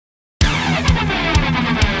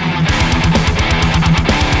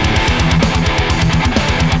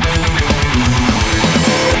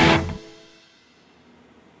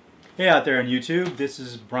Hey out there on YouTube, this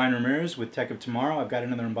is Brian Ramirez with Tech of Tomorrow. I've got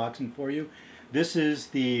another unboxing for you. This is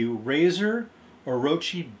the Razer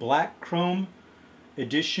Orochi Black Chrome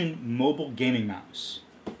Edition Mobile Gaming Mouse.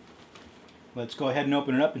 Let's go ahead and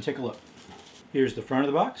open it up and take a look. Here's the front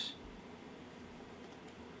of the box,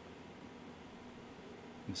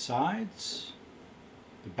 the sides,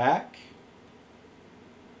 the back,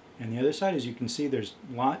 and the other side. As you can see, there's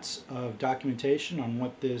lots of documentation on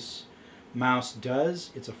what this mouse does.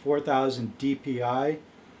 It's a 4000 DPI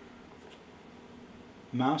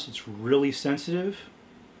mouse. It's really sensitive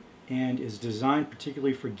and is designed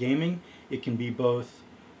particularly for gaming. It can be both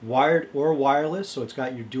wired or wireless, so it's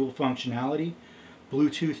got your dual functionality,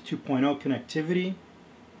 Bluetooth 2.0 connectivity,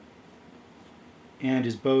 and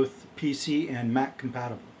is both PC and Mac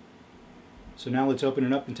compatible. So now let's open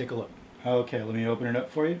it up and take a look. Okay, let me open it up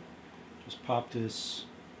for you. Just pop this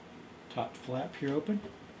top flap here open.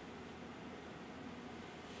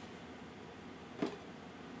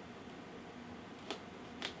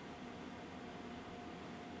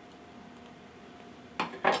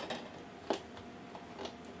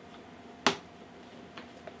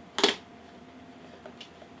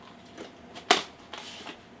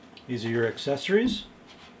 These are your accessories.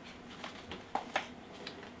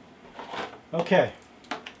 Okay.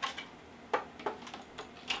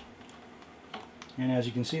 And as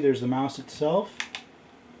you can see, there's the mouse itself.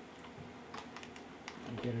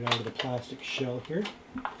 I'll get it out of the plastic shell here.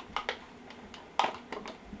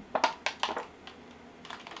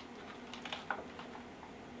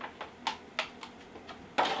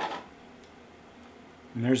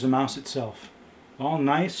 And there's the mouse itself. All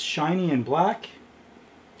nice, shiny, and black.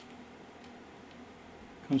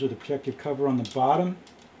 Comes with a protective cover on the bottom.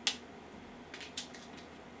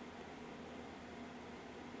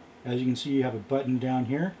 As you can see, you have a button down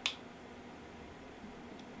here.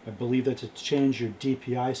 I believe that's to change your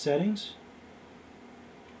DPI settings.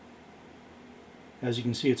 As you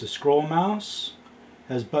can see, it's a scroll mouse.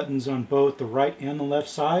 Has buttons on both the right and the left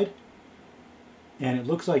side. And it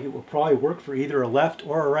looks like it will probably work for either a left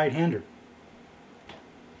or a right-hander.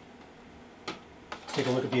 Let's take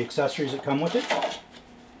a look at the accessories that come with it.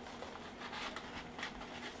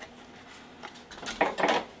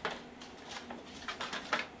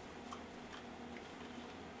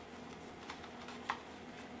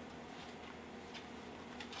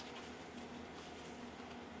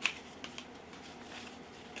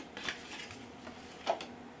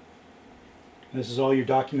 This is all your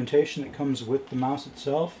documentation that comes with the mouse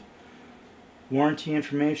itself. Warranty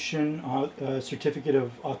information, certificate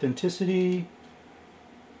of authenticity,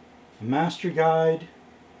 a master guide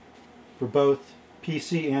for both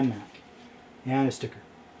PC and Mac, and a sticker.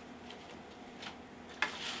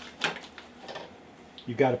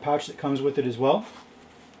 You've got a pouch that comes with it as well.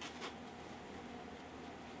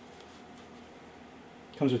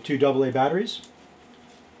 Comes with 2 AA batteries.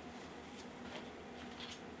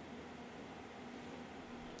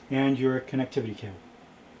 And your connectivity cable.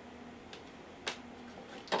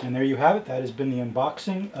 And there you have it. That has been the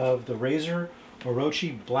unboxing of the Razer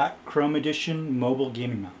Orochi Black Chrome Edition Mobile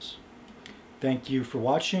Gaming Mouse. Thank you for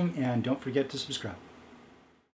watching, and don't forget to subscribe.